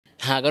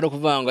ntago ari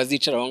ukuvuga ngo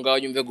azicara aho ngaho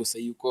yumve gusa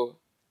yuko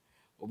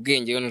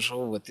ubwenge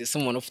n'ushoboye ese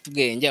umuntu ufite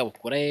ubwenge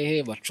abukora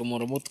hehe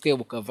bacumura umutwe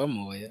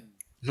bukavamo ya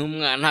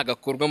n'umwana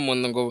ntagakurwa mu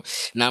nda ngo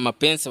ni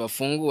amapensi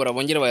bafungura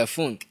bongere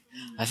bayafunge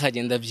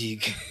azagenda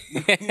abyiga.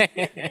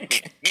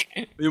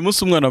 Uyu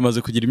munsi umwana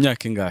amaze kugira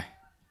imyaka ingahe?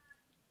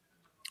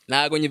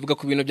 Ntago nyivuga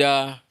ku bintu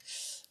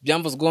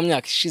byamvuzweho mu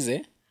myaka ishize,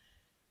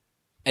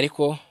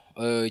 ariko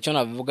icyo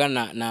navuga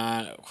na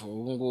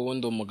ubu ngubu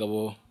ndi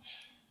umugabo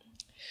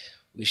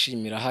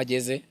wishimira aho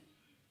ageze,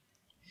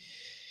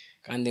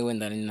 kandi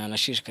wenda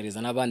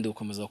nanashishikariza n'abandi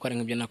gukomeza gukora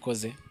nk'ibyo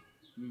nakoze.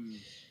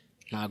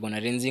 Ntago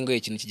narenze ingo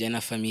ikintu kijyanye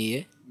na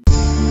famiye.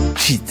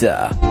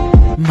 Cheetah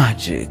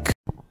Magic.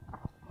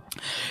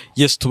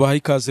 Yes, tubaha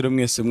ikaze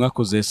mwese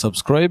mwakoze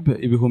subscribe,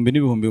 ibihumbi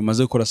n'ibihumbi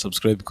bimaze gukora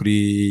subscribe kuri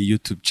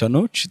YouTube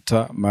channel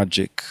Cheetah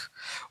Magic.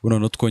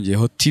 Uno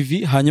twongeyeho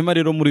TV. Hanyuma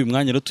rero muri uyu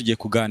mwanya rero tugiye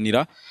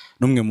kuganira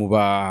n'umwe mu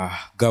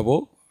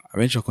bagabo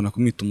abenshi bakunda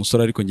kumwita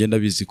umusore, ariko ngenda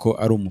bizi ko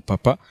ari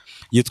umupapa.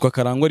 Yitwa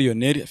Karangwa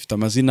Lionel, afite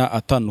amazina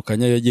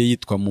atandukanye yagiye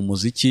yitwa mu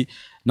muziki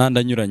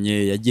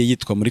n'andanyuranye, yagiye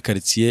yitwa muri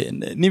quartier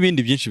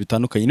n'ibindi byinshi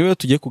bitandukanye. Niwe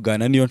tugiye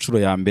kuganira niyo nshuro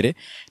ya mbere,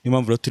 ni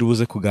mpamvu rero turi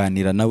buze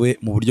kuganira nawe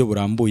mu buryo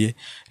burambuye.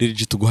 Lil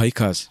G tuguhaye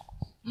ikaze.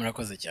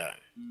 Murakoze cyane.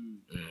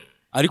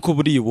 Ariko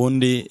buri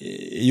ubundi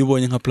iyo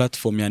ubonye nka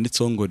platform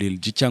yanditseho ngo Lil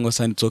G cyangwa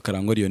se yanditseho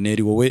Karangwa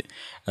Lionel, wowe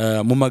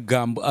mu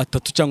magambo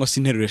atatu cyangwa se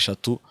interuro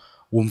eshatu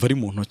wumva ari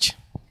mu ntoki?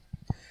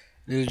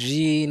 Lil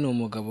G ni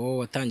umugabo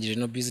watangije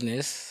no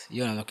business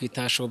iyo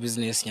nakwita show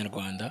business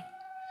nyarwanda.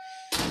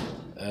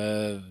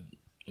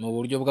 Mu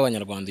buryo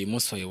bw'abanyarwanda uyu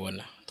munsi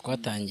bayibona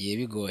twatangiye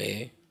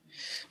bigoye,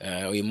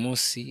 uyu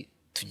munsi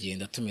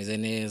tugenda tumeze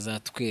neza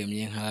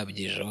twemye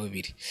nk'ababigejejeho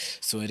biri.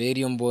 So rero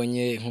iyo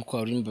mbonye nkuko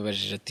wari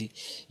mbabajije ati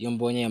iyo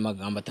mbonye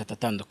amagambo atatu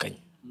atandukanye,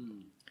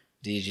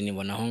 Lil G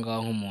nibona aho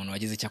ngaho nk'umuntu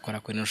wagize icyo akora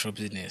kuri no show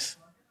business.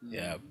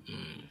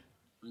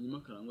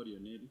 Hanyuma Karangwa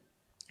Lionel?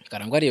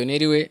 Karangwa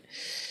Lionel we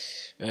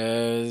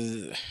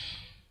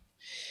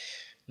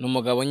ni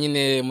umugabo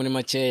nyine muri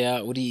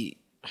makeya uri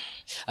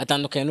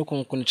atandukanye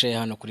nuko nicaye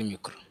hano kuri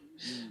mikoro.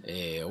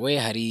 We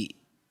hari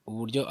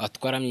uburyo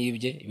atwaramo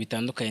ibye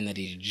bitandukanye na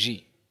Lil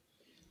G,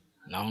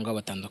 naho ngaho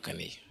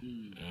batandukaniye.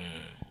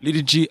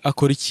 Lil G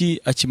akora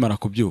iki akimara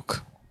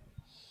kubyuka?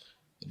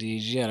 Lil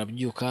G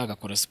arabyuka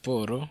agakora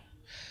siporo,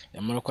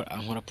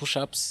 ankora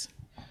push-ups,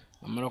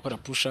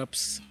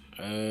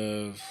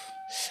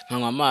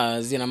 nkanywa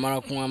amazi,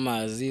 namara kunywa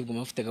amazi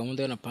ubwo mfite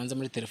gahunda yo napanze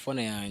muri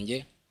telefone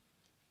yanjye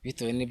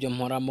bitewe n'ibyo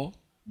mporamo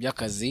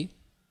by'akazi,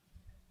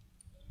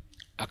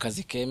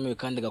 akazi kemewe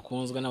kandi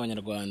gakunzwe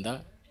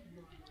n'abanyarwanda,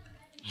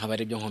 nkaba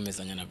ari byo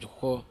nkomezanya nabyo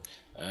kuko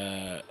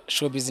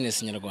show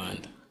business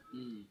nyarwanda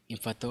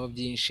imfataho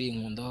byinshi,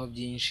 inkundaho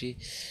byinshi,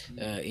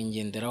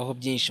 ingenderaho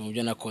byinshi mu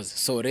byo nakoze.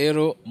 So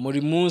rero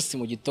muri munsi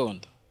mu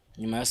gitondo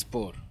nyuma ya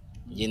siporo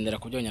ngendera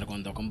ku byo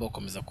abanyarwanda bagomba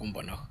gukomeza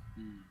kumbonaho.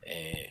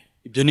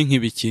 Ibyo ni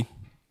nk'ibiki?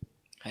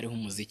 Hariho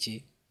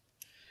umuziki,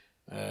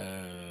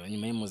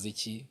 nyuma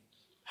y'umuziki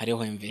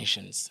hariho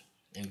inventions.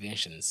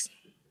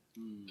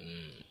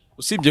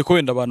 Usibye ko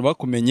wenda abantu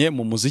bakumenye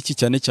mu muziki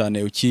cyane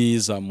cyane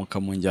ukizamuka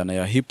mu njyana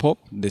ya hip hop,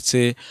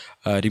 ndetse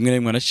rimwe na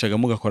rimwe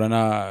anacishagamo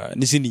ugakorana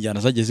n'izindi njyana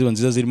zagiye ziba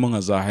nziza zirimo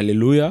nka za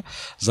Hallelujah,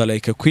 za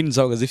Like a Queen,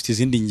 zabaga zifite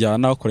izindi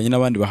njyana wakoranye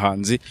n'abandi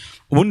bahanzi.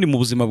 Ubundi mu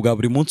buzima bwa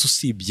buri munsi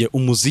usibye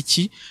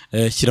umuziki,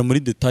 shyira muri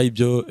detail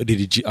ibyo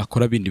Lil G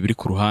akora bindi biri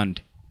ku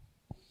ruhande.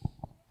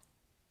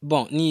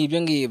 Bon, ni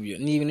ibyo ngibyo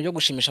ni ibintu byo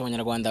gushimisha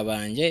abanyarwanda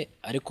banjye,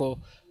 ariko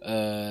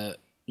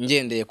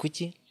ngendeye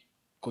kuki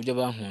ku byo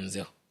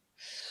bankunzeho.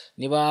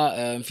 Niba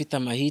mfite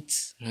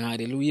amahits nka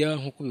Hallelujah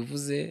nkuko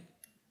bivuze,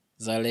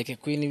 za Like a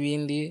Queen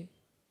n'ibindi,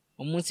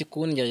 umunsi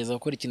kundi ngerageza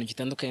gukora ikintu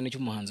kitandukanye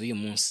n'cy'umuhanzi uyu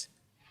munsi.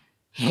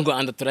 Mu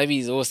Rwanda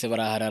turabizi bose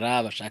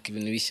baraharara bashaka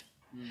ibintu bishya,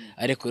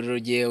 ariko rero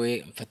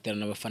jewe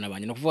mfatirana abafana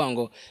banjye, no kuvuga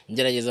ngo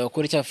ngerageza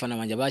gukora icyo abafana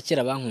banjye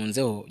bakera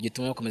bankunzeho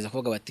gituma bakomeza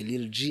kuvuga bati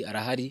Lil G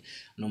arahari,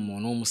 no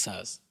umuntu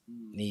w'umusaza.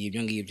 Ni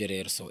ibyo ngibyo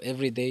rero. So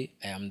every day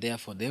I am there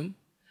for them,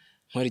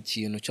 nkora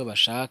ikintu cyo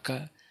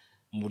bashaka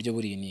mu buryo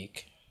buri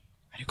unique.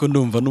 Ariko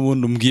ndumva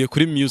n'ubundi umbwiye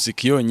kuri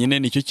music yonyine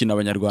nicyo kintu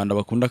abanyarwanda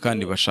bakunda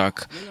kandi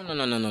bashaka.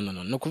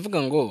 No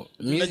kuvuga ngo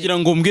ndagira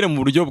ngo umbwire mu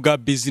buryo bwa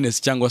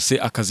business cyangwa se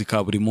akazi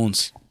ka buri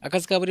munsi.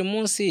 Akazi ka buri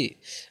munsi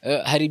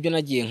hari ibyo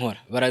nagiye nkora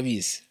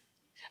barabizi,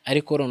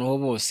 ariko noneho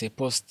bose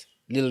post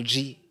Lil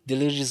G, the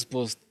Lil G's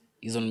post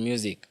is on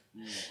music.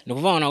 No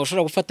kuvuga ngo nawe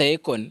ushobora gufata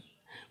icon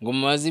ngo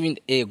mubaze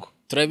ibindi ego,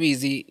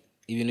 turabizi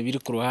ibintu biri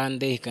ku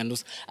ruhande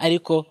hikandusa,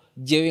 ariko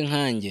jewe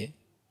nkanjye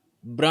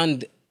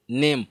brand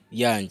name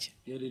yanjye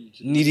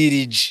ni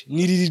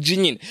Lil G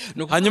nyine.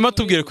 Hanyuma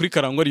tubwire kuri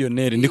Karangwa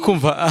Lionel,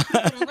 ndikumva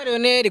Karangwa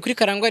Lionel, kuri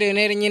Karangwa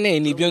Lionel nyine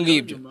ni ibyo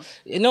ngibyo.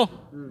 No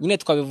nyine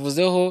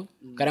twabivuzeho,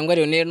 Karangwa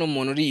Lionel no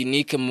umuntu uri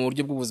unique mu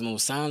buryo bw'ubuzima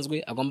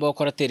busanzwe, agomba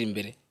gukora atera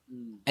imbere,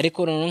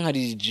 ariko noneho nka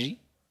Lil G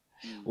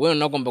we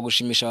nagomba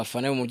gushimisha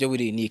abafana mu buryo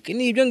buri unique.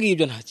 Ni ibyo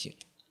ngibyo nta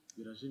kintu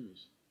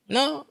birashimisha.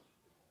 No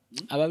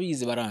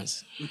ababizi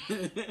baranze.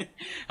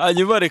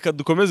 hanyuma reka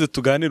dukomeze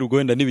tuganire ubwo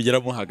wenda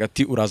nibigeramo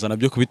hagati uraza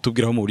nabyo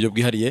kubitubwiraho mu buryo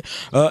bwihariye.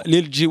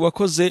 Lil G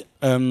wakoze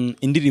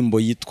indirimbo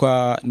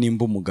yitwa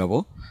nimba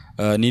umugabo.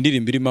 Ni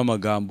indirimbo irimo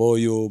amagambo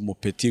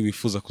y'umupeti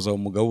wifuza kuzaba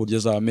umugabo uburyo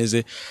azaba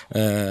ameze.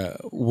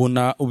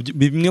 Ubona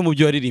bimwe mu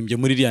byo waririmbye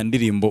muri iriya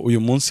ndirimbo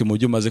uyu munsi mu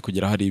byo umaze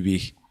kugera hari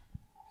ibihe?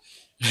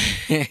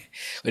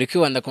 Uri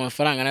kwibanda ku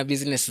mafaranga na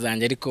business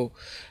zanjye, ariko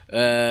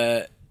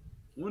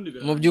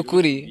mu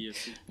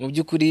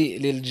by'ukuri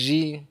Lil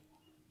G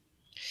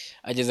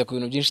ageze ku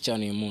bintu byinshi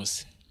cyane uyu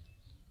munsi.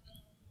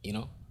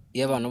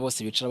 Iyo abantu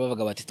bose bicara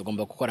bavuga bati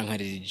tugomba gukora nka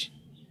Lil G,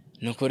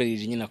 nuko Lil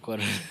G nyine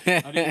akora.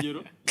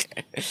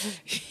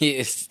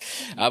 Yes,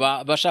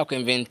 bashaka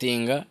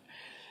kwinventinga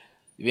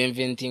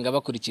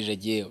bakurikije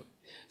jewe.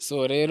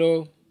 So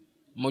rero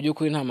mu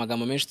by'ukuri nta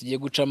magambo menshi tugiye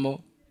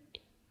gucamo,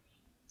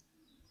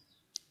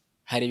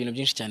 hari ibintu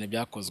byinshi cyane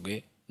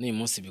byakozwe n'uyu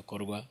munsi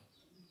bikorwa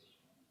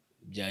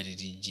bya Lil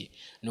G.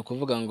 Ni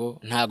ukuvuga ngo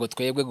ntago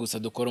twebwe gusa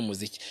dukora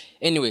umuziki.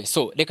 Anyway,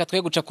 so reka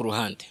twe guca ku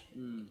ruhande.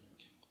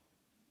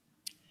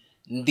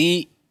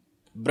 Ndi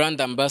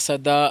brand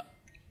ambassador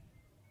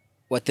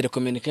wa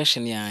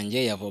telecommunication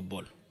yanjye ya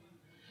Vobol.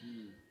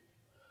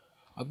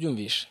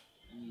 Abyumvisha?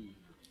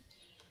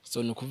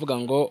 So ni ukuvuga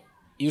ngo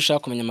iyo ushaka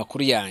kumenya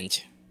amakuru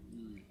yanjye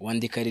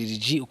wandika Lil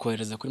G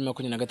ukohereza kuri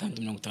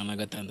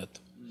 2656.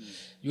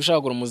 Iyo ushaka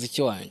gura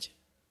umuziki wanjye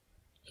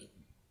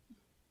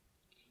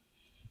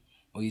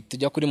uhita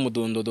ujya kuri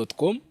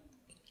mudundo.com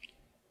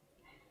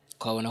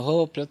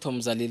ukabonaho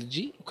platform za Lil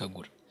G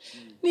ukagura.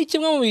 Ni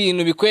kimwe mu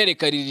bintu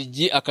bikwereka Lil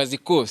G akazi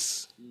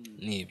kose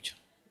nibyo.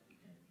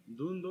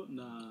 Dundo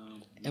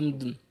na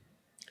Mdundo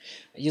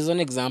izo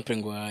ni example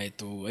ngo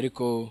haito,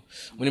 ariko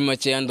muri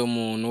make yandi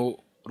umuntu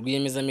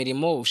rwiyemeza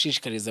mirimo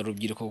ushishikariza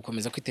urubyiruko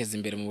gukomeza kwiteza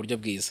imbere mu buryo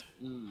bwiza.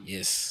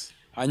 Yes.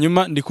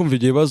 Hanyuma ndikumva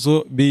ibyo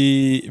bibazo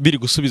biri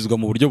gusubizwa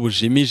mu buryo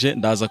bujimije,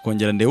 ndaza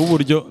kongera ndebe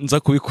uburyo nza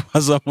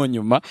kubikubazamo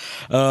nyuma.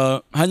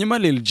 Hanyuma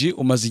Lil G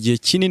umaze igihe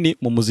kinini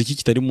mu muziki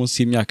kitari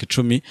munsi y'imyaka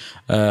 10.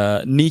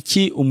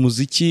 Niki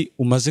umuziki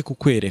umaze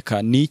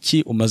kukwereka,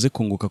 niki umaze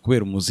kunguka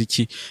kubera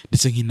umuziki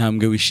ndetse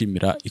nk'intambwe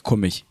wishimira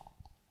ikomeye?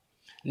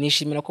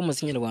 Nishimira ko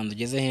umuziki nyarwanda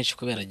ugeze henshi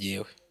kubera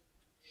jewe.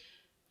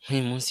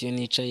 Nk'uyu munsi iyo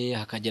nicaye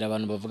hakagira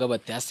abantu bavuga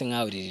bati hase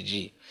nkaho Lil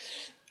G,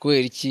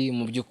 kubera iki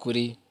mu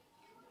by'ukuri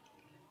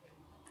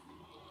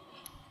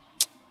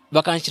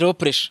bakanshyiraho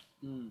pressure.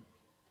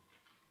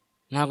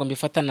 Ntabwo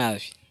mbifata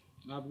nabi.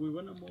 Ntabwo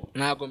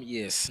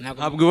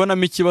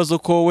ubonamo ikibazo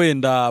ko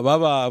wenda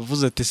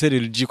bavuze ati se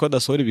Lil G ko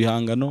adasohora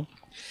ibihangano?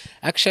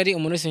 Actually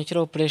umuntu wese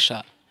nshyiraho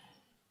pressure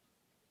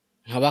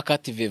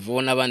nk'abakati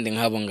Vevo n'abandi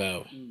nk'abo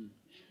ngabo,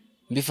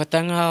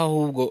 mbifata nk'aho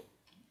ahubwo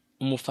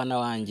umufana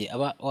wanjye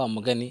aba wa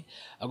mugani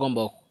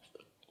agomba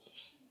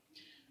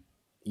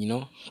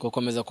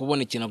gukomeza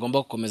kubona ikintu agomba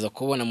gukomeza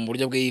kubona mu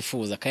buryo bwe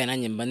yifuza, kandi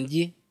nanjye mba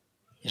ndi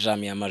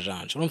jamiye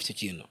amajanja. Urumva icyo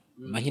kintu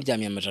mba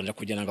nkiryamiye amajanja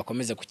kugira ngo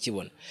akomeze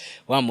kukibona.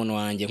 Wa muntu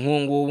wanjye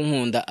nk'ubu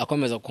nkunda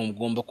akomeza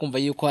kugomba kumva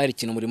yuko hari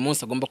ikintu buri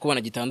munsi agomba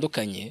kubona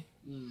gitandukanye,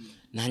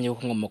 nanjye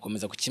uko ngomba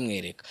gukomeza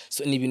kukimwereka.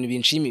 So ni ibintu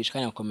binshimisha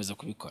kandi akomeza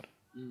kubikora.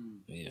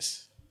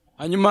 Yes.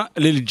 Hanyuma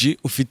Lil G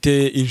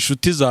ufite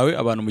inshuti zawe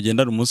abantu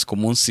mugendana umunsi ku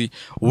munsi,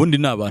 ubundi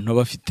ni abantu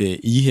baba bafite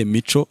iyihe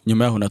mico?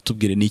 Nyuma yaho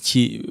natubwire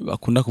niki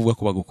bakunda kuvuga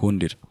ko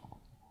bagukundira.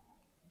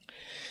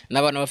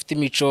 N'abantu bafite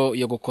imico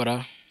yo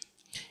gukora,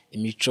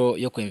 imico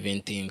yo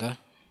kwinventinga,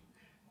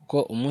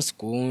 ko umunsi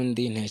ku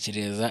wundi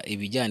ntekereza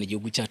ibijyana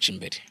igihugu cyacu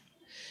imbere.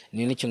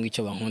 Ni nicyo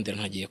ngicyo bankundira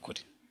ntagiye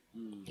kure.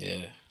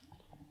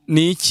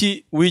 Ni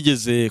iki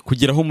wigeze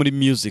kugeraho muri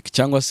music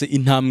cyangwa se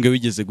intambwe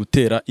wigeze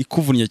gutera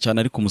ikuvunnye cyane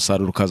ariko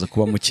umusaruro ukaza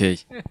kuba mukeya?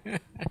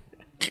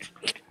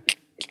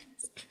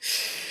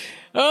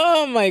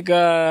 Oh my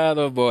god,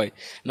 oh boy.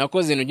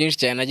 Nakoze ibintu byinshi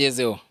cyane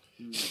nagezeho.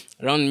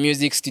 Round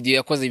Music Studio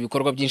yakoze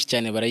ibikorwa byinshi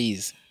cyane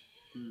barayizi.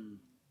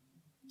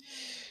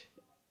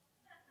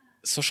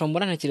 Social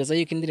mbona ntekereza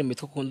yuko indirimbo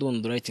yitwa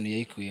Kundundura ikintu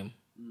yayikuyemo.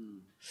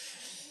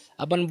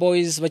 Urban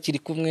Boys bakiri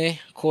kumwe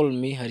Call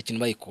Me hari ikintu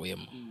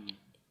bayikuyemo.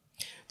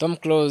 Tom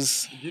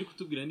Close ugire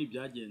kutubwira ni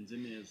byagenze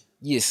neza.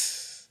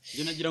 Yes.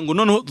 Je nagira ngo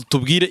noneho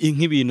tubwire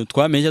nk'ibintu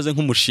twamenyaze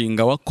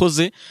nk'umushinga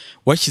wakoze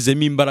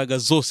washyizemo imbaraga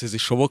zose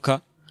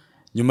zishoboka,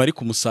 nyuma ari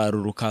ku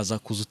musaruro ukaza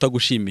kuza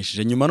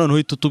utagushimishije. Nyuma noneho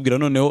uhita utubwira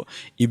noneho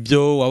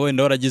ibyo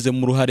wawenda waragize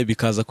mu ruhare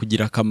bikaza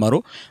kugira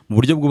akamaro mu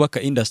buryo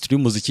bwubaka industry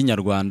y'umuziki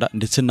nyarwanda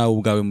ndetse nawe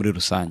ubwawe muri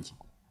rusange.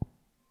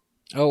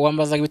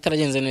 Wambazaga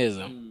ibitaragenze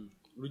neza.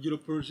 Urugero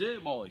projet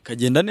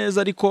ikagenda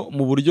neza ariko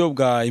mu buryo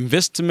bwa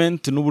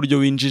investment n'uburyo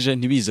winjije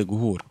ntibize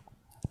guhura.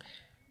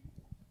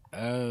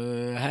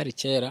 Hari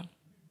kera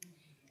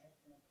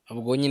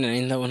ubwo nyine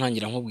nari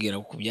ntangira nkubwira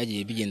uko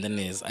byagiye bigenda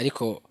neza,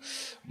 ariko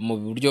mu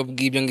buryo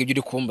bw'ibyo ngibyo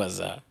uri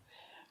kumbaza,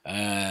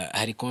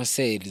 hari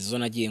concert zo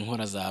nagiye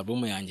nkora za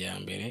album yanjye ya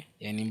mbere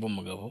ya Nimba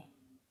Umugabo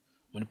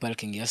muri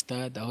parking ya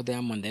Stade, aho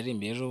Diamond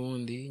yaririmbiye ejo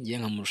bundi ngiye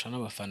nkamurusha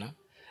n'abafana.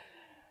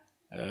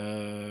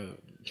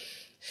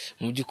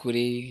 Mu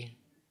by'ukuri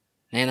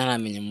nari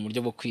naramenye mu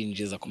buryo bwo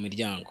kwinjiza ku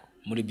miryango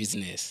muri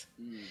business.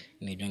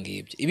 Nibyo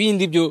ngibyo.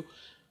 Ibindi byo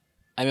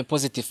I'm a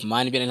positive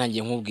man, ibyo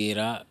ntangiye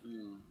nkubwira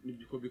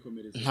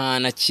nta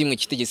na kimwe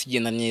kitegetse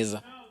kigenda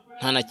neza,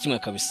 nta na kimwe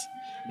kabisa.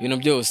 Ibintu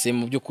byose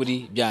mu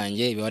by'ukuri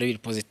byanjye biba ari biri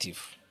positive.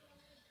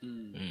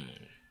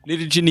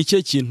 Lil G ni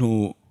cyo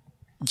kintu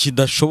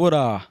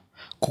kidashobora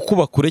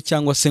kukuba kure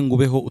cyangwa se ngo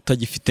ubeho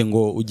utagifite,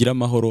 ngo ugire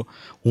amahoro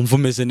wumva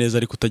umeze neza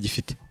ariko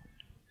utagifite?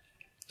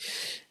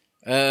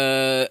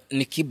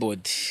 Ni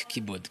keyboard,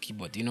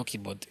 you know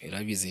keyboard,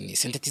 irabizi ni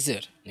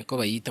synthesizer niko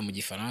bayita mu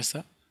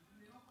gifaransa.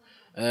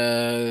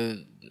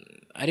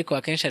 Ariko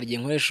akenshi ari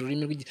nkoresha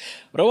ururimi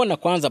urabona.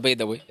 Kwanza by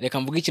the way, reka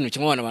mvuga ikintu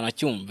kimwe abantu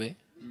banacyumve.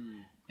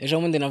 Ejo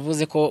bundi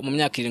navuze ko mu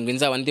myaka 7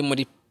 nzaba ndi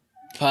muri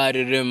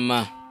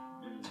parlement.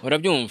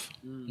 Urabyumva?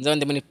 Nzaba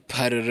ndi muri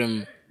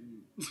parlement.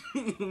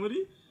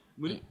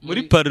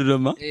 muri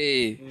parlement?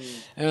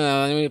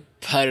 Muri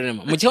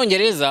parlement. Mu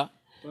cyongereza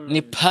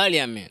ni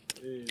parliament.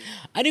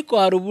 Ariko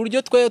hari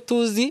uburyo twe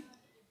tuzi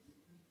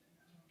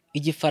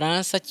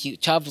igifaransa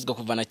cyavuzwe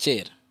kuva na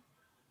kera.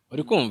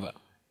 Uri kumva?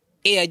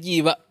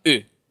 Yagiba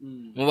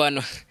mu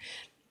bantu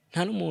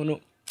nta n'umuntu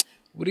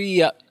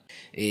buriya.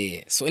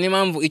 So ni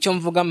mpamvu icyo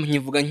mvuga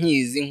nkivuga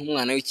nkizi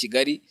nk'umwana w'i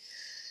Kigali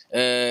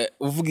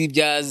uvuga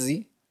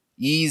ibyazi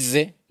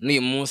yize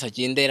n'uyu munsi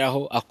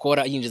agenderaho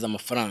akora yinjiza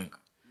amafaranga.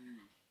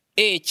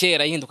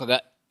 Kera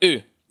yihindukaga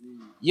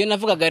iyo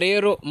navugaga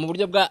rero mu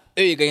buryo bwa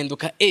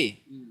igahinduka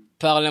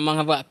parlement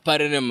nk'aba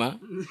parlement.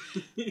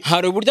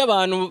 Hari uburyo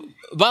abantu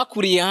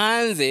bakuriye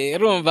hanze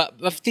urumva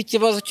bafite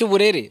ikibazo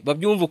cy'uburere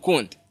babyumva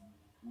ukundi.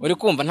 Uri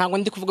kumva? Ntabwo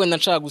ndi kuvuga ngo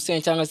nshaka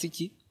gusenya cyangwa se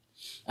iki,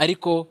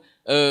 ariko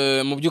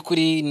mu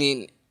by'ukuri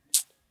ni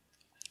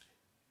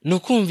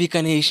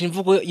ukumvikanisha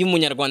imvugo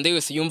y'umunyarwanda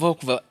yose yumvaho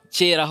kuva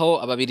kera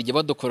aho ababirigi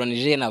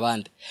badukolonije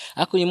n'abandi.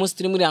 Ariko uyu munsi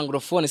turi muri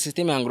anglophone,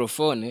 systeme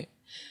anglophone,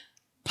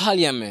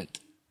 parliament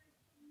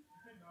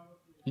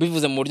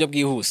bivuze mu buryo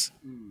bwihuse.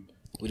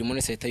 Buri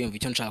muntu wese yumva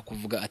icyo nshaka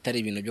kuvuga, atari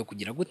ibintu byo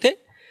kugira gute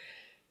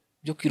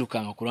byo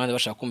kwirukanka ku ruhande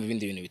bashaka kumva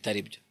ibindi bintu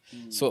bitari byo.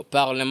 So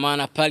parlement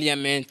na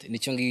parliament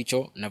nicyo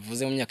ngicyo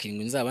navuze mu myaka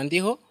 7 nzaba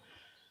ndiho.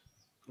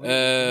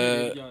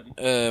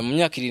 Mu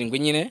myaka 7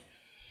 nyine.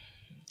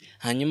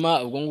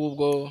 Hanyuma ubwo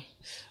ngubwo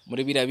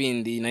muri bira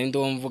bindi nari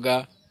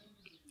ndumvuga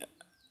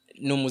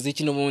no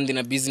muziki n'ubundi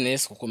na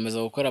business, gukomeza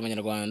gukora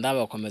abanyarwanda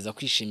bakomeza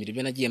kwishimira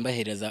ibyo nagiye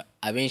mbahereza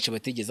abenshi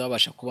batigeze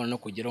babasha kubona no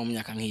kugeraho mu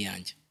myaka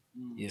nk'iyanjye.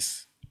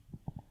 Yes.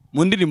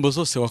 Mu ndirimbo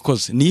zose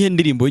wakoze nihe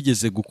ndirimbo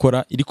yigeze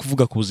gukora iri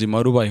kuvuga ku buzima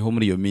wari ubayeho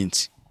muri iyo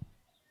minsi?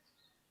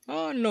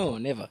 No,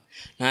 never.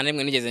 Nta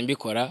nemwe nigeze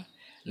mbikora.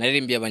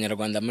 Naririmbiye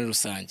abanyarwanda muri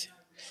rusange.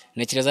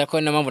 Ntekereza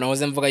ko na mpamvu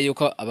nahoze mvuga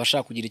yuko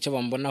abashaka kugira icyo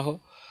bambonaho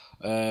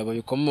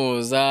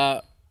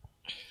babikomoza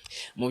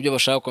mu byo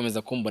bashaka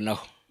gukomeza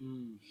kumbonaho.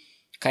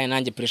 Kandi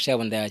nanjye pressure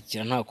yabo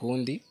ndayakira nta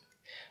kundi,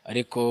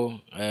 ariko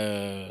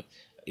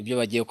ibyo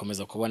bagiye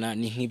gukomeza kubona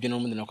ni nk'ibyo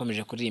n'ubundi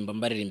nakomeje kuririmba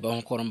mbaririmba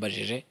nko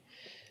rombajije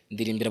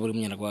ndirimbira buri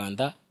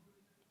munyarwanda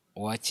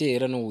wa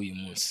kera n'uyu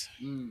munsi.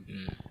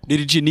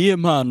 Lil G niye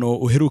mpano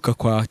uheruka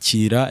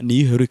kwakira,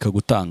 niyo uheruka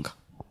gutanga?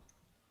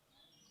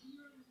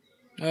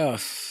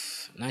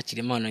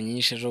 Nakira impano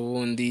nyinshi ejo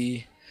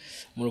bundi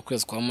muri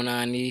ukwezi kwa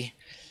 8.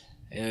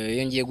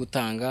 Iyo ngiye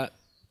gutanga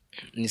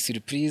ni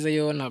surprise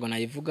yo ntabwo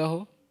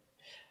nayivugaho,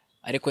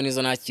 ariko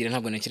nizo nakira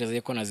ntabwo ntekereza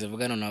yuko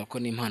nazivuga none ko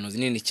ni impano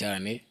zinini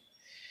cyane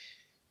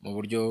mu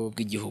buryo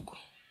bw'igihugu.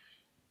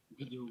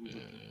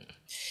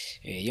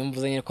 Iyo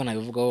mvuze nyine ko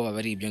nabivugaho aba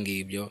ari ibyo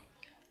ngibyo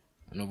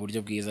no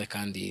buryo bwiza,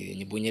 kandi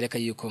nibunyereka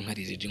yuko nka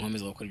Lil G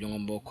nkomeza gukora ibyo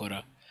ngomba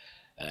gukora.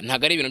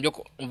 Ntago ari ibintu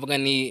byo mvuga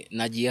ni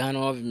nagiye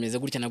hano bimeze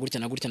gutya na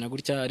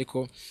gutya,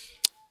 ariko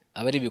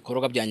aba ari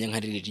ibikorwa byanjye nka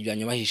Lil G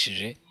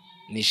byanyubahishije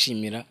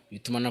nishimira,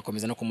 bituma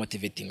nakomeza no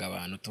kumotivatinga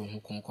abantu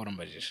nkuko mukora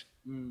mbajije.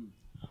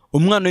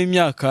 Umwana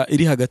w'imyaka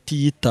iri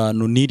hagati y'5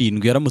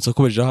 n'7 yaramutse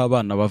akobejeho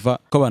abana bava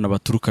ko abana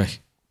baturuka he?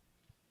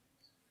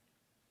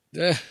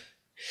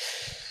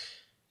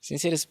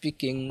 Sincerely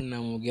speaking,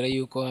 namubwira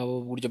yuko haba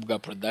uburyo bwa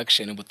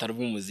production butari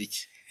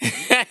bw'umuziki.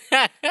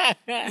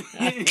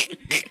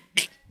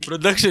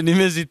 Production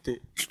imeze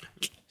ite?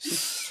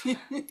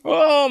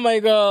 Oh my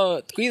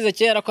god, twize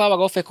kera ko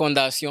habagaho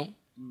fecondation.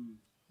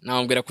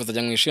 Namubwira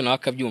kuzajya mu ishuri nawe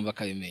akabyumva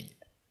akabimenya.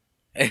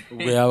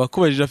 Ubwo yaba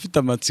kubaje afite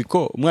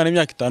amatsiko. Umwana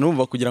w'imyaka 5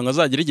 umva kugira ngo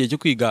azagire igihe cyo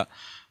kwiga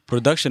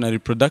production and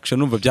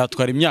reproduction umva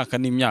byatwara imyaka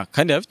n'imyaka,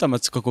 kandi afite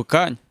amatsiko ako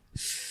kanya.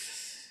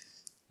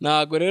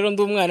 Nago rero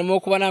ndi umwarimu wo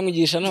kuba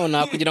namwigisha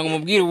none kugira ngo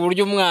mubwire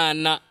uburyo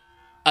umwana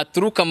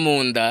aturuka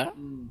mu nda,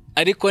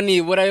 ariko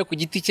nibura yo ku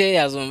giti cye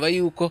yazumva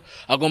yuko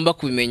agomba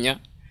kubimenya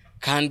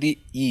kandi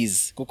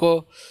yize,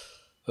 kuko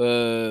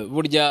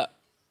burya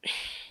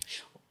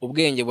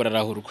ubwenge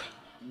burarahurwa.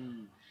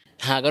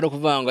 Ntago ari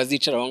ukuvuga ngo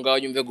azicara aho ngaho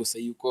yumve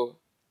gusa yuko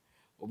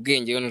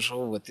ubwenge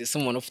n'ushoboye ese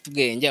umuntu ufite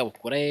ubwenge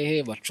abukora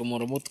hehe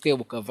bacumura umutwe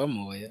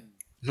bukavamo.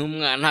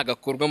 N'umwana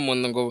ntagakurwa mu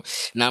nda ngo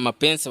ni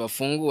amapense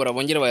bafungura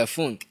bongere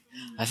bayafunge,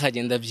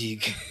 azagenda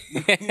byiga.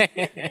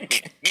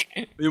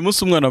 Uyu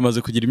munsi umwana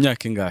amaze kugira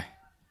imyaka ingahe?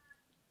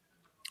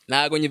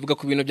 Ntago nyivuga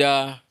ku bintu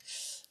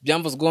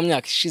byamvuzwe mu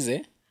myaka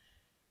ishize,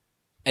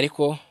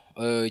 ariko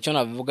icyo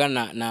navuga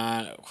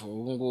na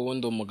ubu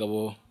ndi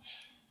umugabo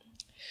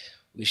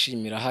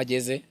wishimira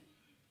hageze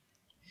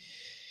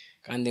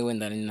kandi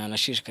wenda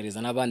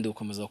nanashishikariza n'abandi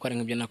gukomeza gukora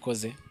nk'ibyo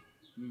nakoze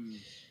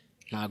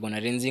ntago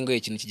narenze ngo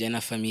ikintu kijyanye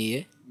na famiye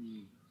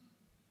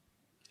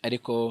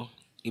ariko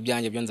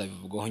ibyanjye byo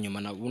nzabivugaho nyuma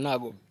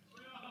ntago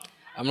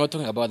I'm not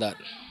talking about that.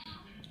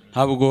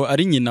 ntabwo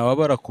ari nyina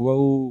wabara kuba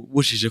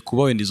ubushije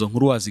kuba wenda izo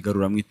nkuru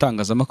wazigarura mu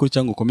itangazamakuru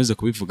cyangwa ukomeze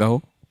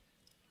kubivugaho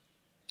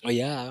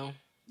oya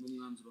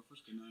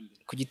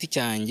ku giti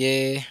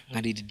cyanjye nka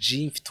Lil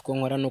G mfite uko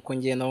nkora nuko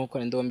ngenda nkuko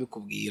ndimo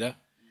mbikubwira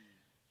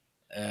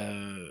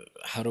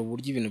hari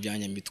uburyo ibintu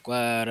byanjye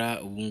mbitwara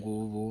ubu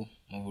ngubu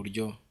mu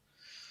buryo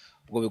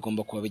bwo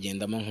bigomba kuba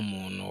bigendamo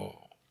nk'umuntu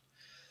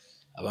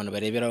abantu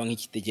bareberaho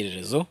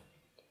nk'ikitegererezo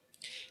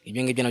ibyo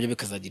ngibyo nabyo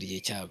bikazagira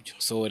igihe cyabyo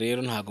so rero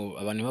ntago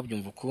abantu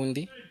babyumva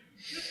ukundi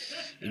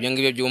ibyo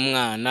ngibyo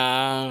by'umwana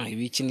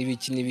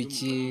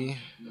ibiki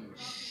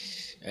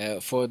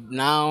for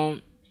now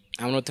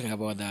I'm not talking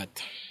about that.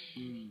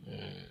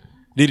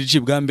 Lil G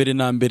bwa mbere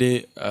na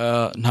mbere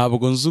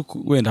ntabwo nzi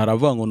wenda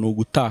haravuga ngo ni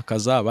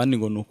ugutakaza abandi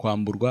ngo ni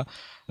ukwamburwa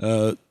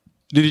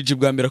Lil G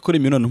bwa mbere akora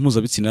imibonano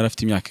mpuzabitsina yari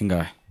afite imyaka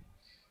ingahe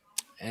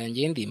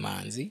ngiye ndi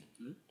imanzi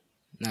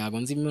ntabwo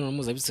nzi imibonano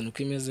mpuzabitsina uko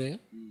imeze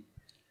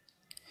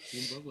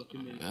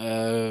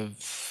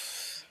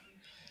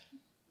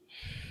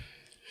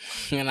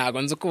ntabwo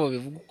nzi uko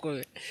babivuga uko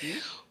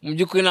mu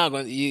by'ukuri ntabwo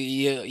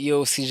iyo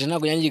sije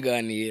ntabwo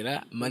yanyiganira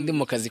mandi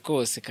mu kazi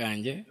kose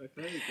kanjye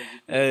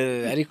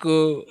ariko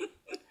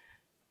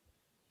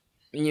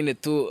nyine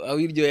tu aho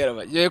iryohera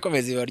baryohe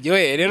komeza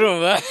ibaryohe rero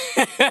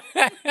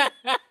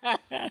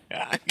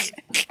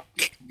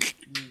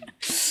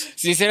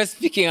sincerely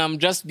speaking I'm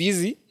just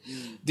busy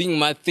doing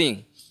my thing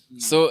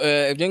so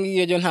ibyo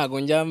ngibyo ntabwo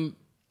njya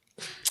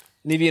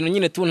ni ibintu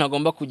nyine tu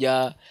ntagomba kujya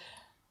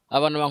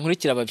abantu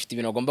bankurikira bafite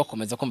ibintu bagomba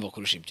komeza kumva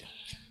kurusha ibyo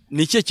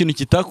ni ikihe kintu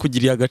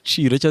kitakugiriye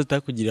agaciro cyangwa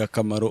kitakugiriye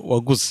akamaro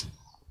waguze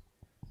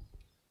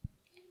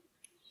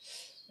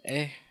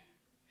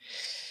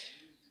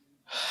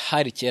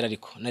hari kera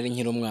ariko nari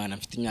nkiri umwana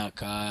mfite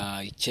imyaka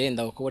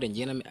 9 uko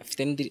borengeye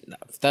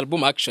afite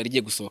album actually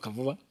igiye gusohoka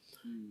vuba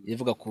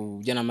ivuga ku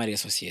byo namariye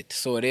societe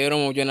so rero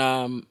mu byo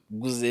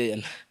naguze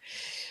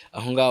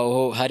aho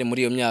ngaho hari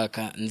muri iyo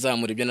myaka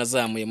nzamura ibyo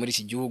nazamuye muri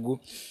iki gihugu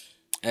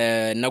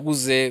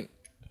naguze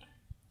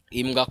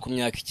imbwa ku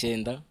myaka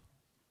 9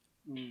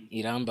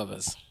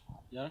 irambabaza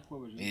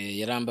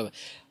yarambabaza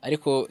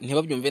ariko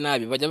ntibabyumve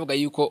nabi bajya bavuga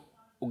yuko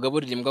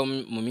ugaburira imbwa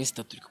mu minsi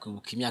 3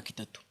 ikakwibuka imyaka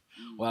 3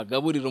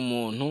 wagaburira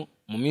umuntu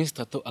mu minsi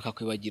 3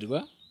 akakwibagirwa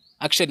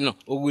actually no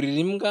ugurira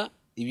imbwa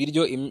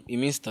ibiryo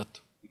iminsi 3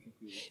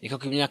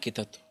 ikakwibuka imyaka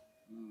 3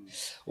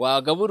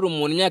 wagaburira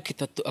umuntu imyaka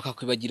 3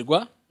 akakwibagirwa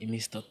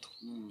iminsi 3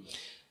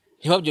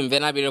 ntibabyumve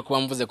nabi rero kuba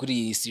mvuze kuri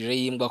iyi sije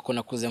y'imbwa ko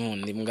nakuze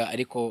nkunda imbwa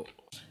ariko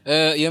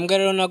iyo mbwa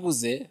rero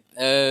naguze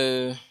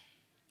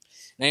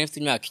nari mfite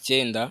imyaka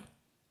 9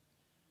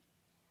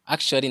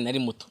 actually nari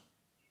muto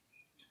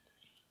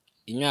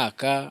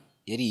imyaka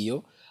yari iyo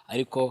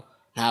ariko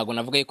ntago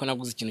navuga yuko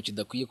naguze ikintu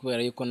kidakwiye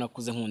kubera yuko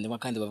nakuze nkunda imbwa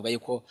kandi bavuga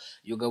yuko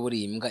iyo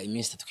ugaburiye imbwa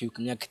iminsi 3 kwibuka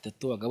imyaka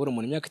 3 wagabura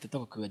umuntu imyaka 3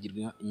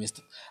 akakwibagirwa iminsi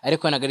 3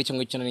 ariko nagari cyo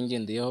ngicyo nari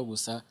ngendeyeho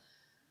gusa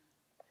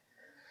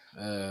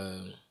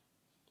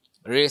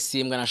resi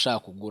imbwa nashaka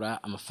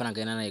kugura amafaranga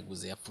yana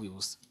nayiguze yapfuye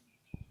ubusa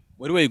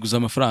wari wayiguze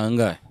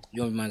amafaranga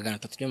angahe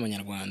 300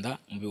 y'amanyarwanda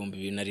mu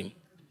 2001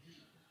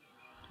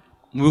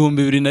 mu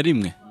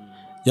 2001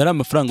 yari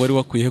amafaranga wari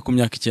wakuye ku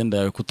myaka 9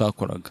 yawe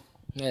kutakoraga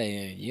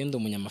iyo ndi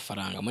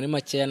umunyamafaranga muri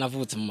make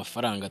yanavutse mu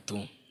mafaranga tu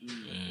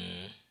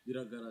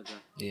biragaragara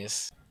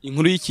yes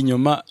inkuru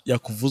y'ikinyoma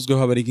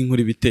yakuvuzweho abari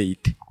inkuru biteye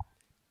ite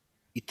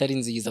itari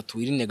nziza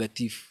tu iri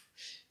negative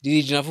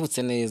Lil G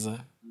navutse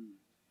neza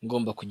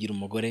ngomba kugira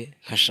umugore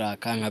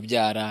nkashaka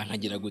nkabyara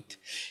nkagira gute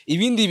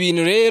ibindi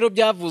bintu rero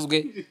byavuzwe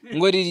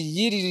ngo Lil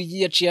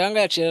G yaciye hanga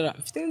yacira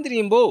mfite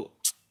indirimbo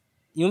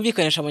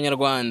yumvikanisha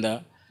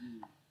abanyarwanda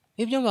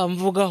ibyo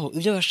bamvugaho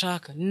ibyo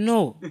bashaka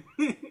no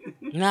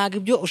ntago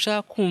ibyo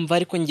ushaka kumva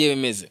ariko ngiye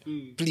bemeze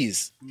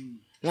please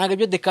ntago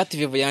ibyo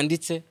Decative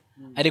yanditse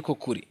ariko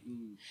kuri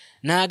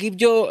ntago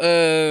ibyo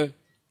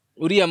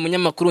uriya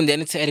munyamakuru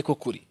ndanditse ariko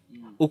kuri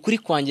ukuri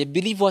kwanjye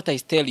believe what I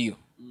tell you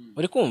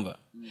uri kumva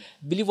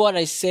believe what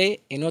I say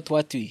and not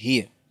what you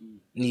hear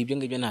ni ibyo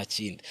ngibyo nta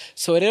kindi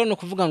so rero no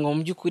kuvuga ngo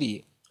mu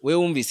by'ukuri we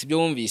wumvise ibyo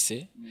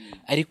wumvise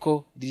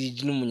ariko Lil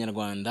G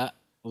n'umunyarwanda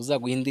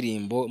uzaguha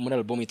indirimbo muri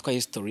album yitwa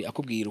History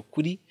akubwira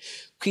ukuri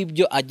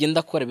kw'ibyo agenda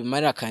akora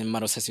bimarira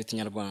akamaro society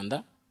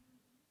nyarwanda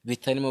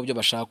bitarimo byo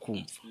bashaka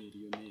kumva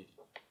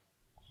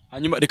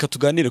hanyuma reka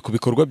tuganire ku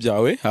bikorwa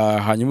byawe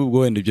hanyuma ubwo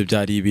wenda ibyo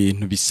byari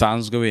ibintu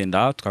bisanzwe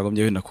wenda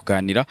twagombye wenda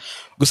kuganira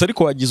gusa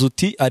ariko wagize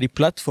uti ari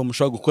platform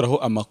ushobora gukuraho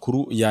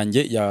amakuru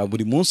yanjye ya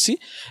buri munsi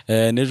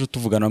nejo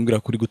tuvugana ambwira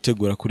kuri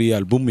gutegura kuri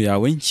album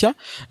yawe nshya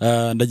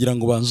ndagira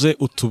ngo banze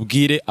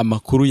utubwire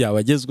amakuru yawe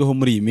agezweho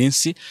muri iyi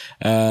minsi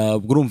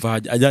urumva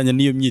ajyanye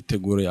n'iyo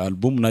myiteguro ya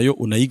album nayo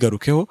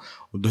unayigarukeho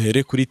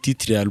uduhere kuri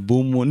titre ya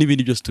album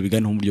n'ibindi byose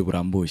tubiganeho mu buryo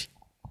burambuye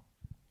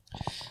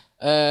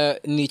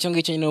ni icyo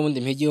ngicyo nyine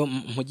ubundi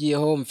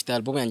mpugiyeho mfite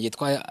album yanjye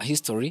yitwa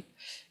History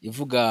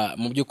ivuga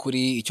mu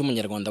by'ukuri icyo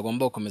umunyarwanda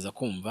agomba gukomeza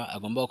kumva,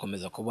 agomba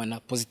gukomeza kubona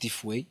positive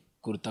way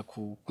kuruta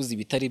kukuza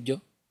ibitari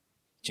byo.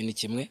 Icyo ni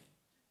kimwe.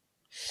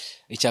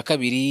 Icya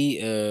kabiri,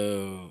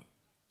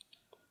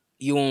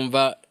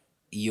 yumva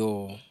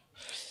iyo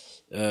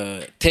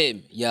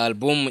theme ya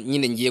album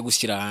nyine ngiye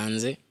gushyira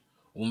hanze,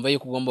 wumva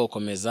yuko ugomba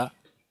gukomeza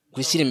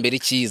gushyira imbere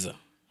icyiza,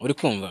 uri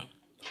kumva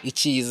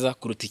icyiza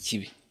kuruta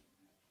ikibi.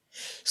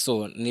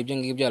 So nibyo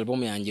ngibyo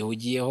album yanjye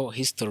hugiyeho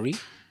History,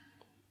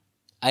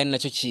 ari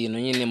nacyo kintu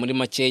nyine muri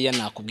makeya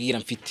nakubwira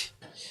mfite.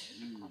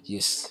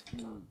 Yes.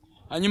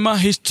 Hanyuma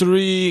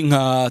History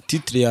nka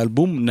titre ya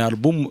album, ni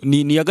album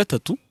ni ya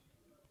gatatu?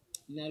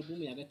 Ni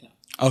album ya gatanu.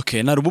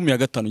 Okay, na album ya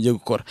gatanu ugiye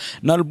gukora.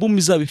 Na album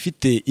izaba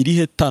ifite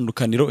irihe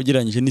tandukaniro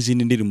ugereranyije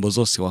n'izindi ndirimbo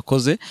zose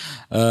wakoze?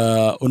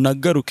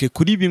 Unagaruke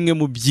kuri bimwe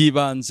mu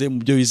byibanze mu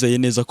byo wizeye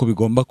neza ko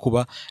bigomba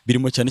kuba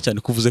birimo, cyane cyane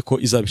kuvuze ko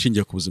izaba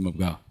ishingiye ku buzima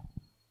bwawe.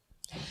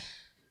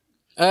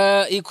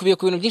 Ikubiye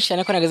ku bintu byinshi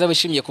cyane ko nageza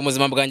bishimiye ku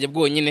buzima bwanjye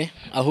bwonyine,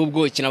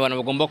 ahubwo ikintu abantu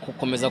bagomba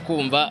gukomeza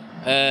kumva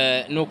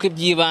nuko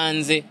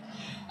ibyibanze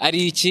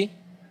ari iki,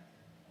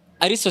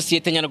 ari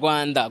societe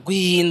nyarwanda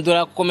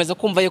guhindura, gukomeza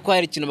kumva yuko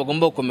hari ikintu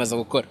bagomba gukomeza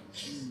gukora.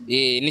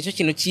 Nicyo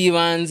kintu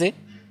cyibanze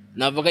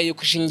navuga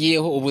yuko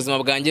ishingiyeho ubuzima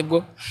bwanjye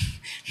bwo.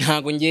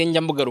 Ntago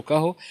njya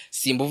mbugarukaho,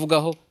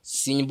 simbuvugaho,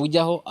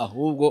 simbujyaho,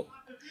 ahubwo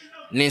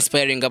ni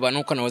inspiring abantu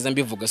uko nahoze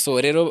mbivuga.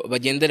 So rero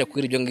bagendere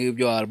kuri ibyo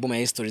ngibyo album ya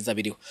History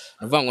zabiriho.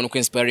 Navuga ngo no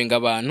inspiring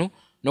abantu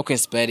no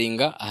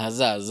inspiring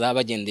ahazaza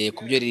bagendeye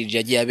ku byo Lil G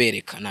yagiye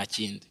abereka, nta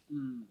kindi.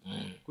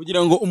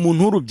 Kugira ngo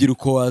umuntu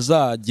w'urubyiruko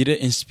wazagire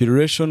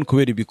inspiration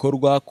kubera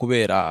ibikorwa,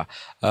 kubera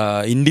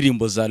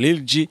indirimbo za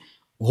Lil G,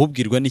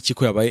 uhubwirwa n'iki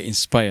ko yabaye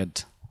inspired?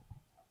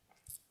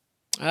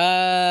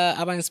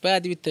 Aba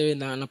inspired bitewe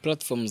na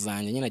platform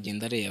zanjye nyine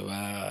agenda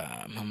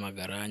areba,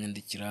 mpamagara,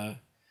 nyandikira.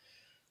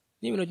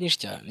 Ni ibintu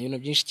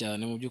byinshi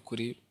cyane mu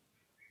by'ukuri.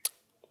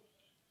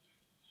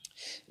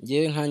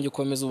 Ngewe nkanjye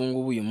ukomeza ubu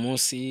ngubu uyu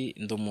munsi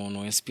ndi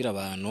umuntu inspire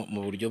abantu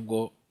mu buryo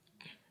bwo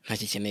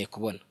ntakikeneye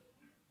kubona.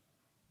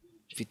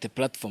 Mfite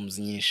platforms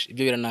nyinshi,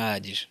 ibyo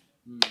biranahagije.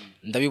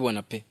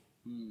 Ndabibona pe.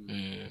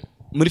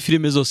 Muri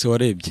filime zose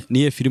warebye,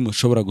 niye filime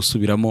ushobora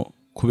gusubiramo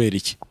kubera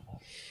iki?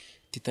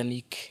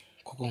 Titanic,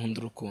 kuko nkunda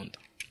urukundo.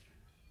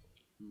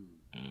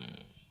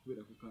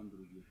 Kubera ko kandi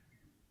urugero.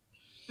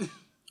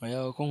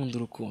 Oya, ko nkunda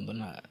urukundo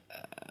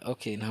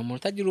nta muntu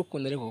utagira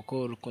urukundo, ariko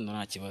kuko urukundo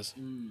nta kibazo.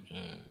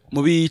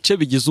 Mu bice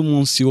bigize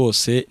umunsi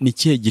wose, ni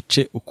kihe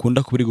gice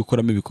ukunda kubiri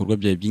gukoramo ibikorwa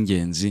byawe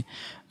by'ingenzi?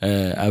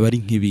 Aba ari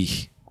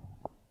nk'ibihe?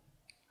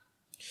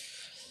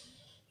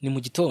 Ni mu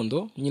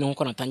gitondo nyine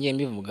nkuko natangiye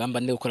mbivuga, mba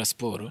ndi gukora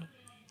siporo,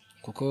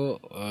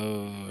 kuko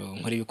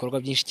nkora ibikorwa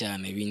byinshi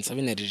cyane binsaba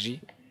energy.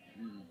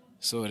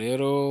 So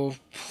rero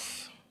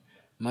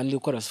mba ndi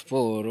gukora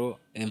siporo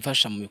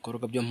mfasha mu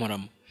bikorwa byo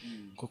mporamo,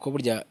 kuko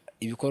burya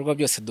ibikorwa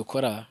byose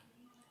dukora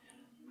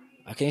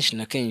akenshi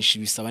na kenshi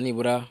bisaba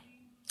nibura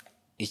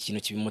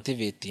ikintu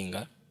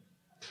kibimotivatinga.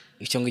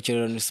 Icyo ngicyo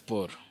rero ni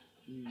siporo.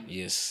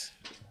 Yes.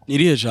 Ni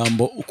irihe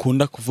jambo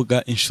ukunda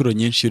kuvuga inshuro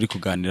nyinshi uri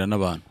kuganira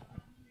n'abantu?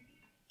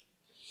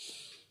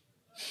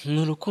 Ni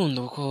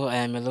urukundo, kuko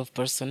I am a love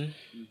person.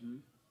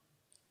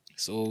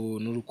 So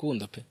ni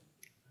urukundo pe.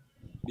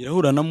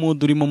 Birahura na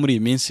mood urimo muri iyi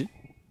minsi?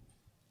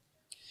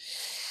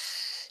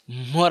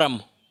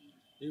 Mporamo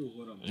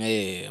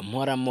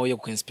yo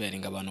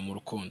kwinspiring abantu mu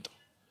rukundo,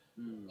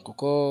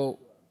 kuko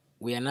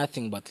we are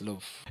nothing but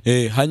love.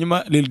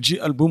 Hanyuma Lil G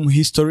album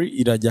History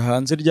irajya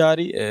hanze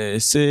ryari?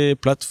 Ese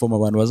platform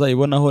abantu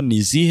bazayibonaho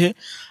ni zihe?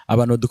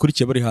 Abantu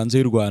badukurikiye bari hanze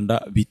y'u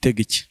Rwanda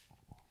bitega iki?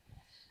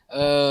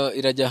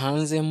 Irajya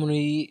hanze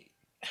muri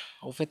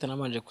ufite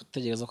namanje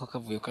kutegereza ko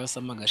akavuyo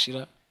kasama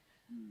gashira,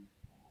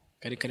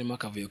 karimo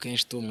akavuyo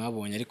kenshi tu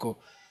mwabonye, ariko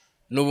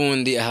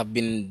nubundi I have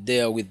been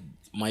there with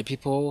my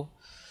people,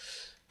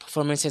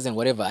 performances and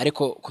whatever.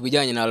 Ariko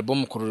kubijyanye na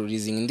album, ku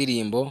releasing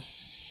indirimbo,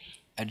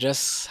 I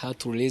just had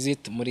to release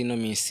it muri no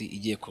minsi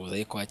igiye kuza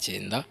yo kwa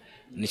 9,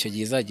 nicyo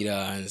gihe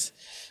izagira hanze.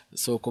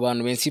 So ku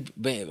bantu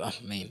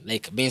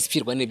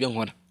benspirwa n'ibyo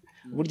nkora,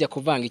 burya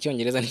kuvanga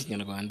icyongereza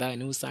n'ikinyarwanda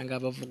niho usanga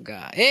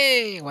bavuga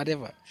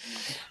whatever,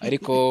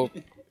 ariko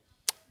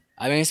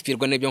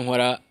abenspirwa n'ibyo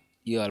nkora.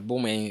 Iyo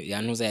album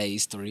yantuza ya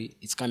History,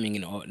 it's coming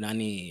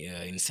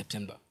in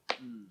September.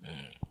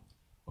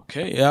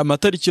 Okay,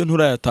 amatariki yo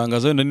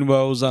nturayatangaza, wenda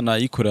niba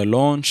uzanayikora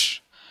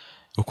launch,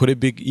 ukore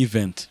big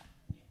event.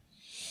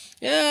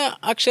 Yeah,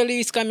 actually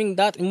it's coming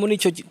that muri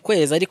icyo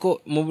kwezi,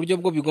 ariko mu buryo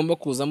bwo bigomba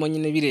kuzamo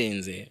nyine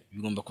birenze,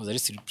 bigomba kuza ari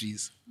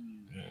surprise.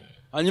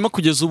 Hanyuma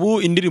kugeza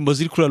ubu indirimbo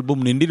ziri kuri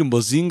album ni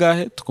indirimbo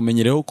zingahe?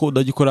 Tukumenyereho ko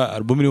udagikora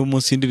album iri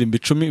munsi y'indirimbo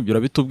 10, ibyo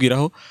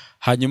urabitubwiraho.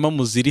 Hanyuma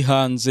muziri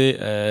hanze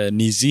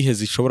ni izihe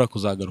zishobora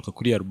kuzagaruka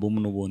kuri album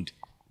n'ubundi?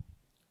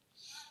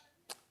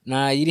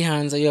 Na iri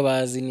hanze yo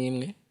bazi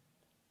nimwe,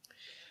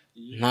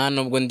 nta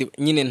nubwo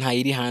nyine nta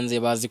iri hanze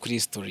bazi kuri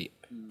History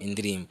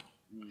indirimbo,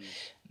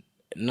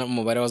 no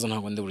mubare wazo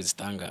ntabwo ndi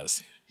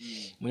buzitangaze.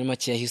 Muri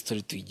make ya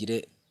History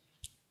tuyigire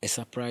a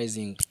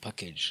surprising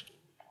package.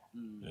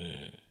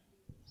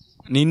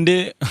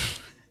 ninde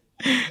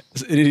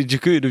Lil G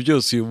ko ibintu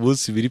byose uyu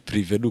munsi biri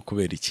prive ni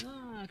ukubera iki?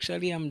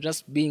 Actually I'm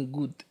just being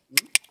good.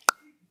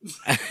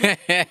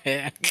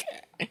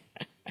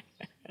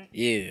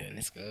 Yeah,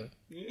 let's go.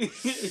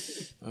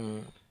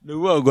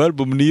 Nuwago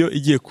album niyo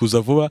igiye kuza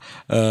vuba.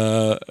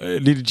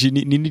 Lil G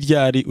ni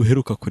ryari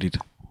uheruka kurira?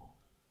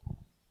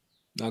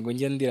 Ntago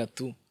njya ndira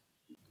tu.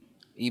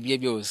 Ibye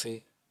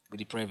byose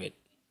biri private.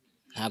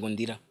 Ntago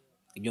ndira.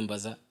 Ibyo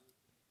mbaza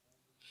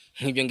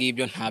nk'ibyo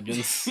ngibyo ntabyo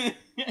nzi.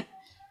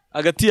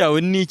 Hagati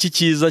yawe ni iki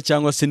cyiza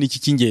cyangwa se ni iki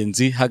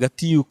cy'ingenzi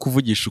hagati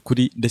y'ukuvugisha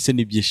ukuri ndetse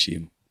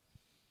n'ibyishimo?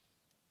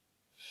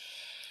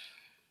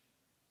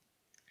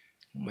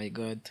 Oh my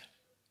god.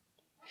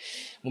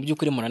 Mu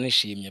by'ukuri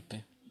muranishimye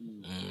pe.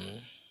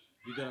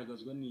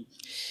 Bigaragazwa n'iki?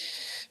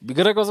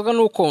 Bigaragazwa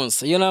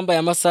n'ukonsa iyo nambaye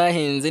amasaha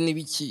ahenze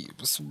n'ibiki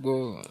ubwo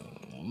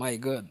oh my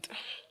god.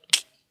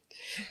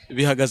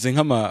 Bihagaze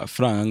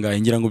nk'amafaranga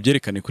ngira ngo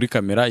byerekane kuri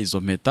kamera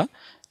izo mpeta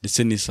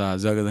ndetse n'isaha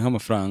zihagaze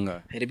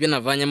nk'amafaranga. Hari ibyo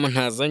navanyemo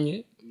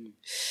ntazanye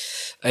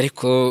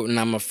ariko ni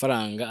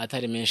amafaranga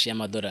atari menshi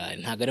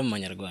y'amadolari ntago ari mu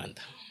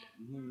manyarwanda.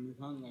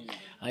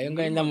 Ayo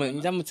ngayo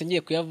ndamutse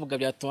ngiye kuyavuga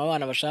byatuma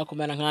abana bashaka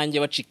kumena nkanjye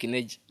bacika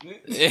intege.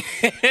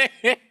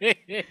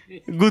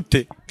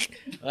 Gute?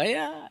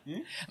 Oya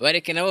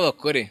bareke nabo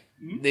bakore.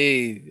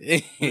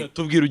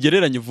 Tubwira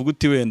ugereranye uvuga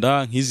uti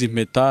wenda nk'izi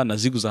mpeta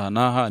naziguza aha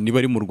n'aha niba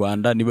ari mu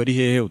Rwanda niba ari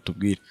hehe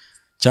utubwira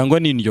cyangwa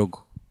ni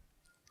indyogo?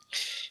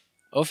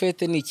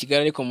 Ofete ni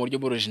Kigali ariko mu buryo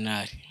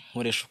bw'original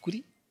nkoresha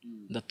ukuri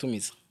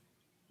ndatumiza.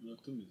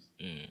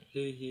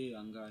 Hehe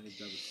angahe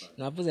byagutwara?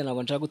 Navuze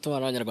ntabwo nshaka gutuma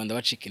abanyarwanda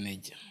bacika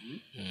intege.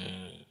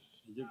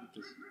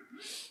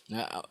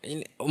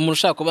 Umuntu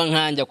ushaka kuba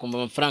nkanjye akumva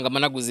amafaranga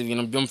managuza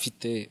ibintu byo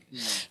mfite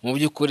mu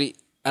by'ukuri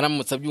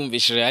aramutse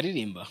abyumvishije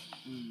yaririmba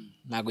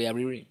ntago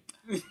yaririmba.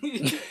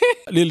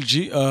 Lil G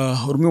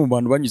urumwe mu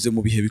bantu banyuze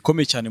mu bihe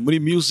bikomeye cyane muri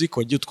music,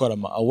 wagiye utwara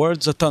ama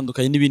awards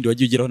atandukanye n'ibindi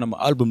wagiye ugeraho n'ama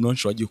album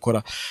launch wagiye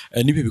ukora,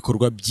 nibe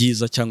bikorwa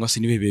byiza cyangwa se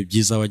nibe bihe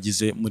byiza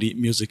wagize muri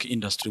music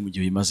industry mu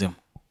gihe bimazemo?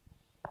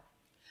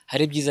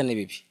 Hari byiza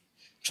n'ibibi.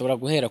 Nshobora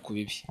guhera ku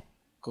bibi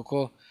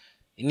kuko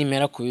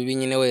nimera ku bibi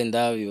nyine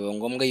wenda biba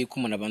ngombwa yuko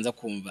umuntu abanza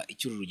kumva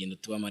icyo urugendo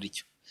tubamo ari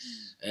cyo.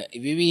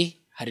 Ibibi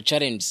hari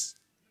challenges,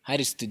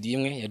 hari studio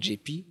imwe ya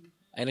JP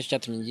ari nacyo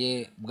cyatumye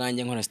ngiye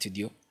bwanjye nkora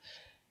studio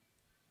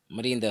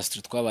muri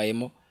industry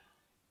twabayemo.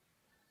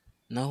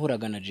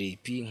 Nahuraga na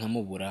JP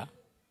nkamubura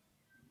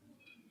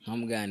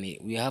nkamugani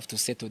we have to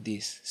settle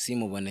this,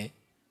 simubone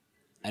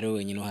ari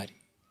wenyine uhari,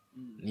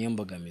 niyo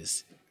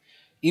mbogamizi.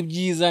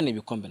 Ibyiza ni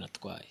ibikombe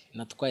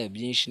natwaye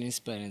byinshi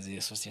n'inspiring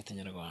ya society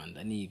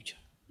nyarwanda n'ibyo.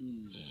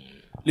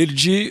 Lil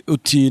G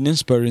uti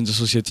n'inspiring ya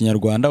society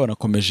nyarwanda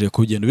wanakomeje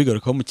kugenda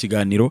bigarukaho mu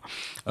kiganiro.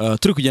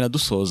 Turi kugenda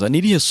dusoza,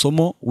 niriye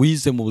somo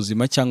wize mu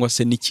buzima cyangwa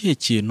se ni kihe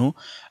kintu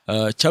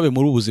cyabe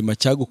muri ubuzima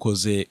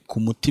cyagukoze ku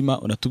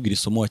mutima unatubwira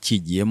isomo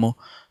wakigiyemo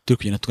turi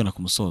kugenda tugana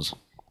ku musozo?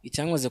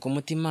 Icyankoze ku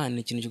mutima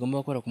ni ikintu kigomba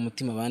gukora ku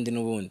mutima abandi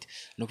n'ubundi,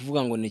 no kuvuga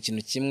ngo ni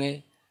ikintu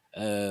kimwe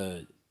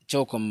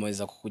cyo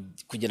gukomeza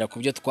kugera ku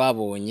byo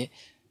twabonye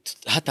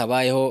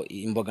hatabayeho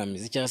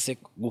imbogamizi cyangwa se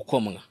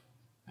gukomwa.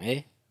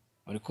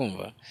 Uri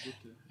kumva?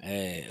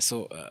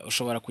 So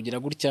ushobora kugira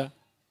gutya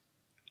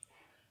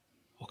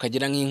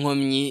ukagira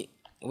nk'inkomyi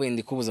wenda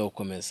ikubuza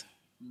gukomeza,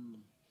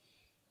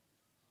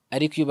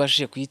 ariko iyo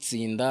ubashije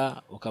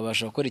kwitsinda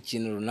ukabasha gukora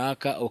ikintu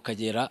runaka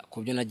ukagera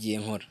ku byo nagiye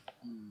nkora.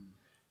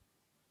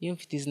 Iyo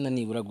mfite izina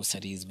nibura gusa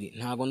rizwi,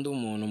 ntago ndi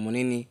umuntu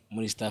munini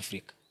muri East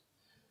Africa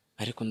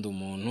ariko ndi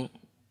umuntu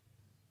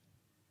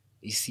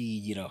isi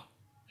yigiraho.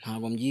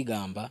 Ntago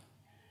mbyigamba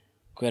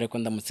kubera ko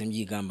ndamutse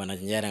mbyigamba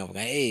najye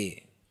yaravuga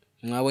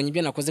mwabonye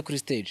ibyo nakoze kuri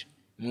stage,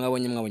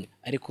 mwabonye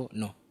ariko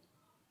no,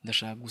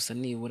 ndashaka gusa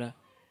nibura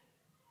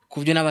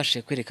kubyo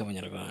nabashije kwereka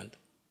abanyarwanda,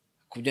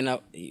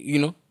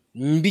 kubyo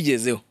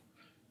mbigezeho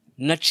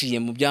naciye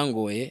mu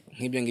byangoye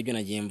nk'ibyo ngibyo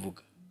nagiye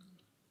mvuga.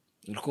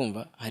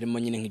 Urikumva? Harimo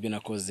nyine nk'ibyo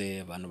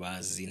nakoze abantu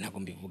bazi, ntago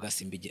mbivuga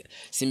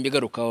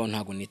simbigarukaho,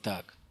 ntago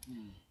nitaka.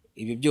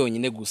 Ibi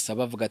byonyine gusa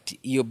bavuga ati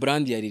iyo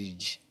brand ya Lil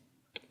G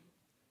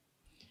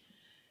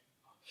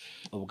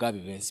ubwabi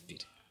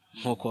benspire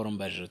nkuko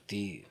rombaje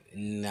uti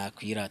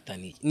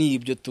nakwiratani ni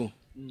ibyo tu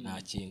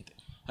nta kindi.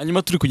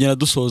 Hanyuma turi kugenda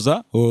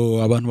dusoza,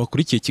 abantu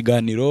bakurikiye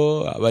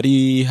ikiganiro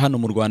abari hano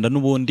mu Rwanda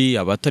n'ubundi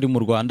abatari mu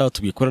Rwanda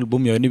tubikora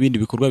album yawe n'ibindi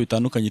bikorwa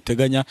bitandukanye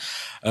iteganya,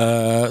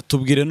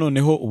 tubwire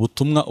noneho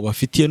ubutumwa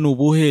ubafitiye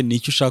n'ubuhe, ni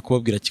icyo ushaka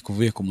kubabwira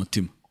kikuvuye ku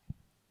mutima?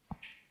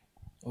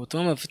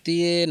 Ubutumwa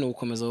bafitiye ni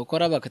ugukomeza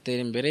gukora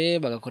bakatera imbere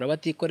bagakora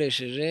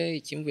batikoresheje,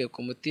 ikimvuye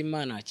ku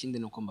mutima nta kindi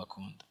nuko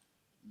mbakunda.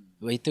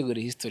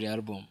 Bayitegura history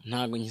album,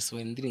 ntago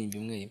nyisohoye indirimbo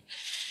imwe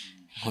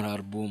nkora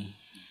album.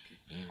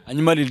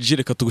 Hanyuma Lil G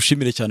reka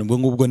tugushimire cyane, ubwo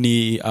ngubwo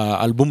ni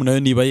album nayo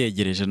niba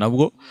yegereje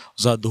nabwo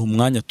uzaduha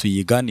umwanya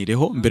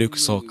tuyiganireho mbere yo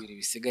isohoka.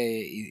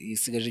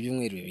 Isigaje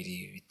ibyumweru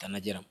 2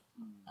 bitanageramo.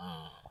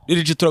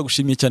 Lil G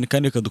turagushimiye cyane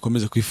kandi reka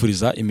dukomeze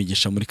kwifuriza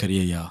imigisha muri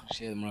kariyeri yawe.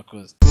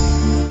 Murakoze.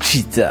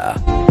 Cheetah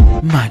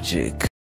Magic.